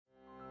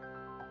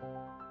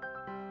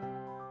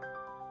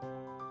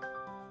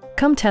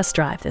Come test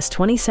drive this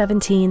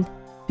 2017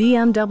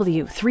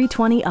 BMW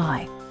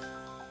 320i.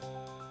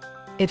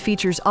 It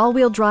features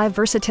all-wheel drive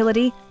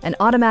versatility, an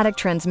automatic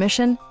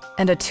transmission,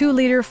 and a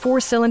 2-liter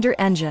 4-cylinder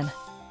engine.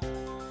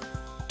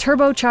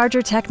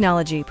 Turbocharger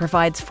technology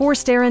provides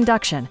forced air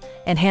induction,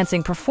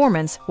 enhancing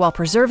performance while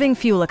preserving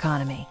fuel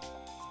economy.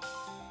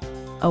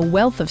 A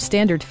wealth of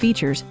standard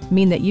features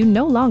mean that you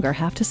no longer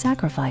have to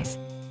sacrifice,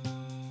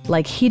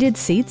 like heated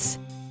seats,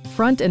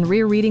 front and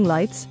rear reading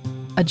lights,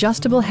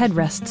 adjustable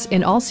headrests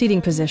in all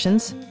seating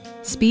positions,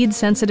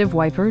 speed-sensitive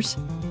wipers,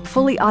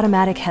 fully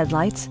automatic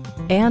headlights,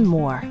 and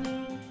more.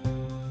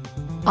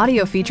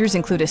 Audio features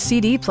include a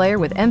CD player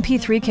with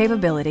MP3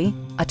 capability,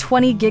 a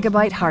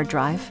 20-gigabyte hard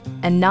drive,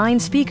 and 9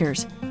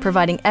 speakers,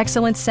 providing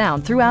excellent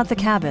sound throughout the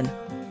cabin.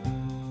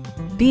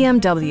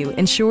 BMW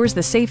ensures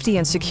the safety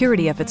and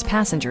security of its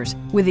passengers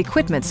with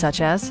equipment such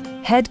as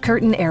head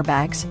curtain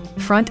airbags,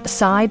 front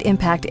side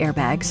impact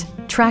airbags,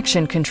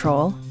 traction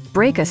control,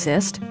 brake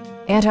assist,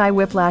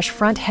 anti-whiplash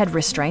front head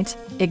restraints,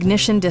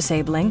 ignition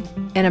disabling,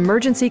 an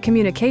emergency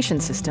communication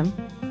system,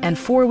 and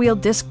 4-wheel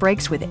disc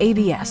brakes with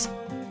ABS.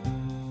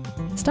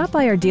 Stop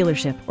by our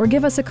dealership or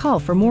give us a call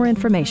for more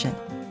information.